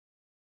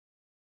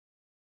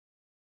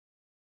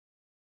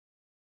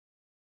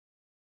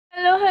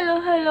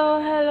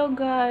Hello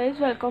guys,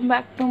 welcome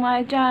back to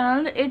my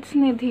channel. It's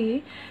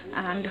Nidhi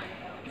and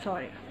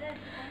sorry,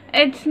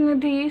 it's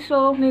Nidhi.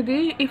 So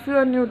Nidhi, if you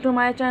are new to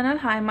my channel,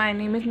 hi, my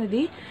name is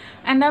Nidhi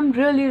and I'm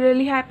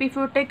really happy if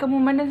you take a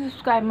moment and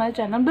subscribe my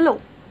channel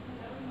below.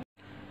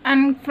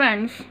 And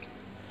friends,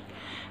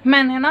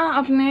 मैंने ना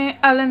अपने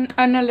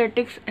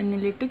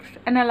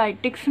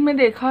analytics में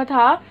देखा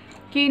था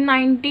कि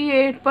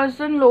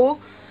 98%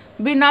 लोग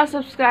बिना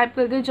subscribe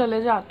करके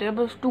चले जाते हैं,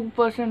 बस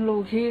 2%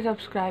 लोग ही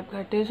सब्सक्राइब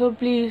करते हैं. सो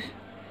प्लीज़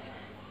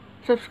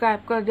सब्सक्राइब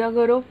कर दिया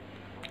करो,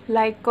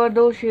 लाइक कर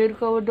दो, शेयर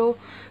कर दो,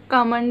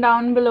 comment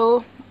down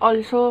below.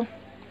 Also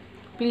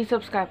please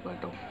subscribe कर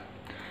दो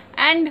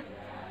एंड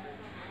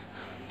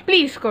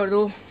प्लीज़ कर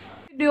दो.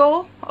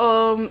 Video,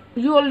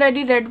 you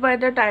already read by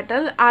the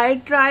title. I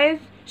tried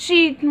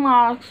sheet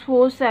masks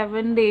for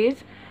 7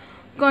 days,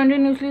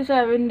 continuously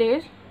 7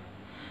 days.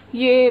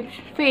 ये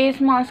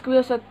फेस मास्क भी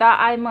हो सकता है,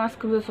 आई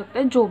मास्क भी हो सकता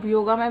है, जो भी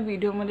होगा मैं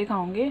वीडियो में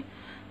दिखाऊंगी.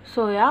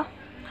 सो या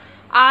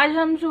आज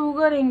हम शुरू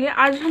करेंगे.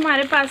 आज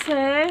हमारे पास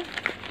है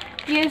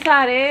ये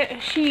सारे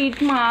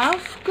शीट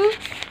मास्क.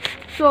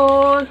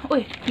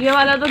 ओए ये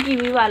वाला तो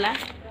कीवी वाला है.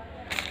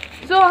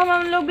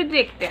 हम लोग भी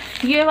देखते हैं.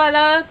 ये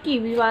वाला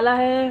कीवी वाला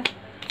है,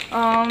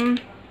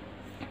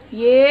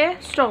 ये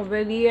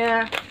स्ट्रॉबेरी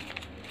है,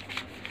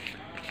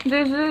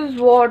 this is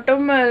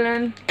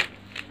watermelon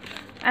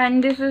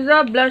and this is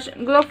a blush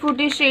glow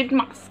Frooti sheet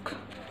mask.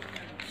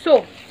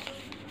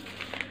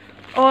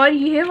 और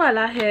ये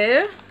वाला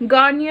है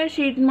Garnier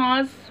sheet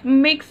mask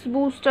mix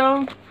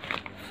booster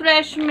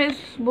fresh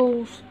mix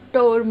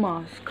booster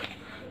mask.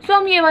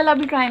 हम ये वाला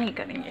भी ट्राई नहीं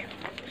करेंगे.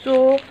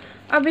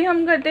 अभी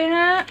हम करते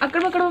हैं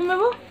अकड़ पकड़ो में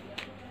वो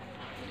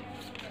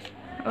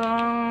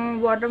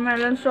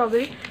वाटरमेलन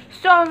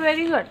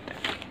स्ट्रॉबेरी करते हैं.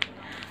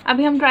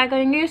 अभी हम ट्राई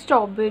करेंगे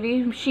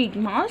स्ट्रॉबेरी शीट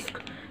मास्क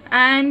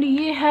एंड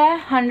ये है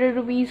 100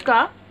 रुपीज़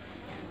का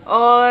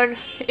और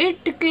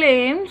it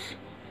claims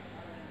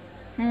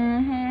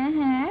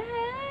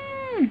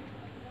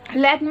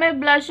Lakme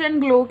blush and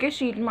glow के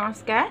शीट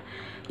मास्क है.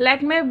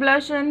 Lakme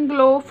blush and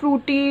glow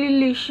Frooti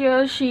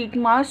Licious sheet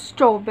mask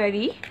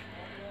strawberry.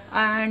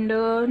 And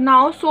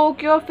now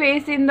soak your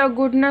face in the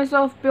goodness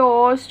of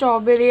pure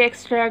strawberry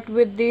extract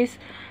with this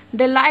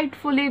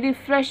delightfully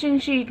refreshing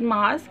sheet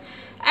mask.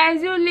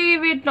 As you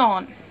leave it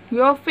on,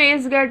 your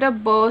face get a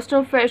burst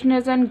of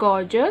freshness and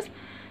gorgeous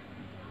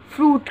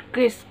fruit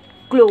crisp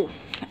glow.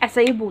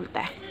 ऐसा ही बोलता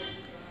है.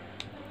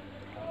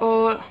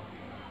 और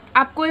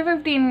आपको ये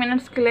 15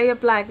 minutes के लिए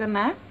apply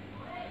करना है.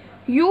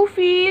 You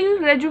feel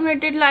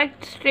rejuvenated like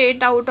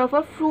straight out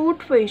of a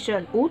fruit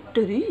facial. Oh,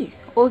 three.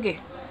 Okay.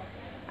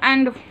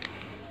 And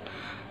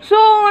so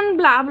on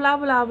blah blah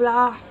blah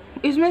blah.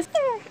 इसमें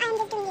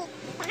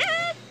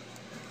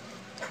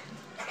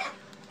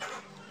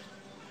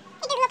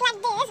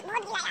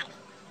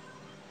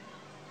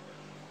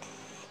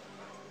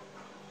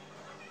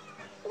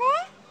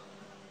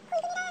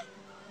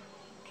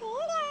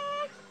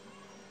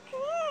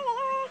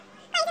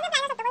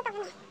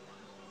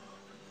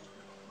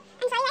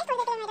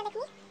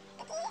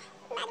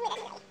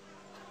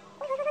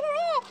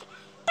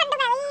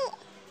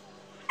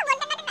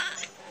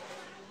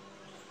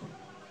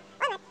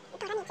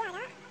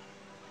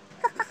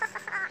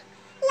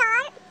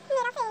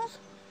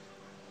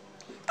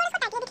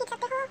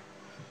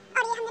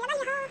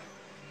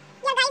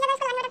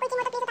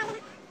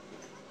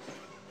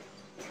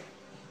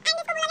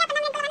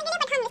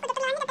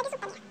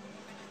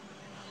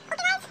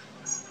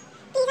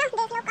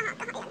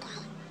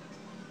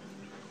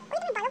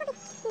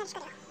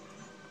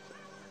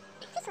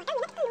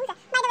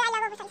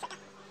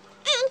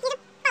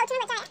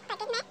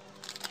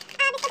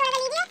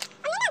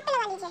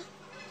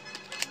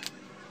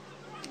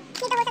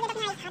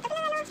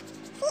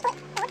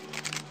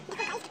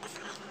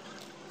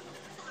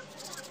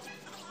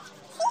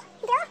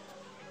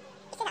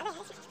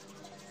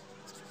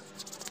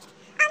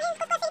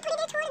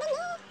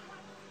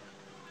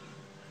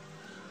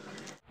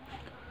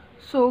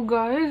so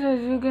guys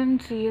as you can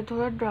see ये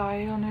थोड़ा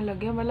ड्राई होने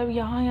लगे, मतलब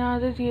यहाँ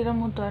से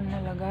सीरम उतरने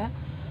लगा है,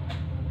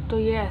 तो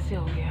ये ऐसे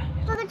हो गया.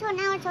 तो अगर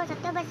छोड़ना है और छोड़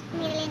सकते हो, बस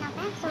मेरे लिए ना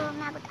है. सो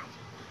मैं अब उतार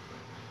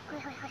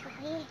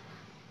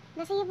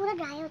वैसे ये पूरा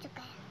ड्राई हो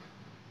चुका है.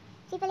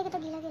 इससे पहले तो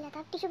गीला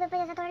था. टिश्यू पेपर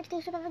जैसा थोड़ा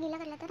टिश्यू पेपर गीला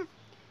कर लेता ना.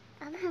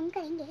 अब हम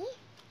करेंगे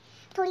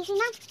थोड़ी सी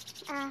ना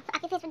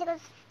आपके फेस पे देखो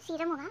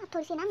सीरम होगा,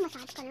 थोड़ी सी ना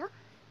मसाज कर लो.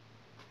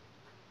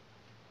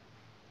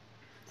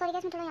 सॉरी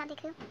गाइस मैं थोड़ा यहाँ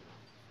देख रही हूँ.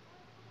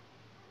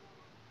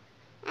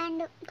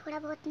 एंड थोड़ा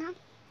बहुत ना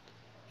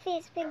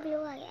फेस पे ग्लो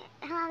आ गया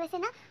है. हाँ वैसे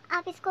ना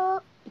आप इसको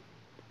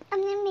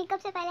अपने मेकअप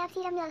से पहले आप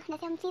सीरम यूज़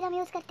करते हैं. हम सीरम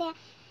यूज़ करते हैं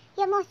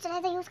या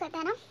मॉइस्चराइज़र यूज़ करते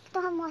हैं ना, तो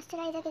हम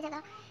मॉइस्चराइज़र की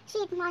जगह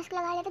शीट मास्क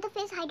लगा लेते, तो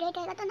फेस हाइड्रेट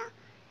रहेगा, तो ना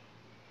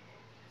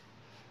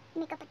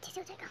मेकअप अच्छे से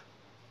हो जाएगा.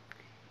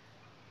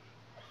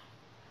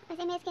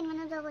 वैसे मेरा स्किन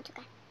में ऑब्जॉर्व हो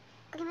चुका है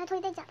क्योंकि मैंने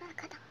थोड़ी देर ज़्यादा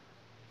रखा था.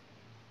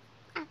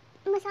 आप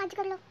मसाज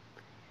कर लो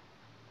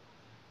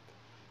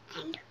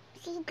एंड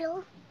सी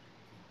ग्लो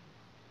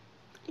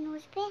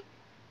नोज पे.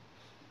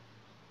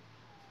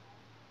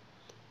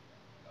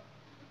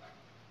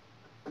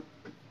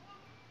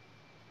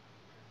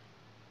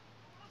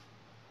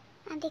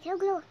 देख रहे हो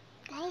ग्लो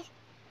गाइस।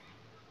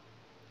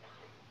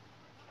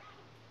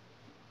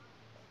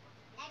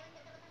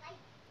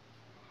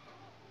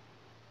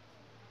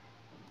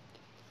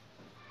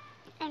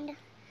 एंड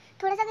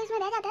थोड़ा सा अगर इसमें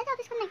रह जाता है तो आप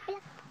इसको नेक पे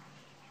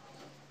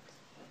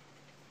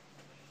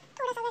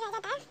थोड़ा सा अगर रह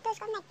जाता है तो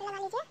इसको नेक पे लगा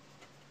लीजिए,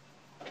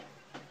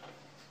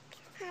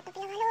 हाथों पे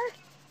लगा लो,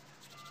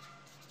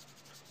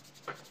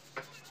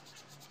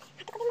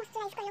 हाथों को भी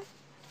मॉइस्चराइज कर लो।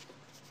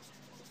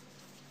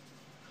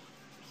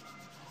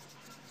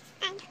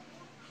 एंड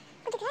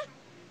को दिख रहा है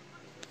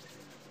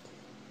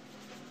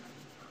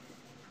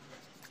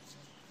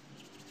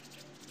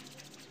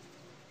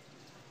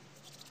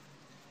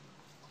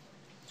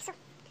सो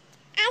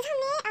आज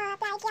हमने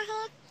अप्लाई किया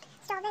है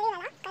स्ट्रॉबेरी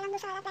वाला, कल हम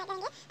दूसरा वाला अप्लाई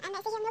करेंगे एंड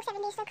ऐसे ही हम लोग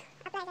 7 डेज तक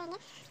अप्लाई करेंगे।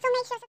 So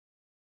make sure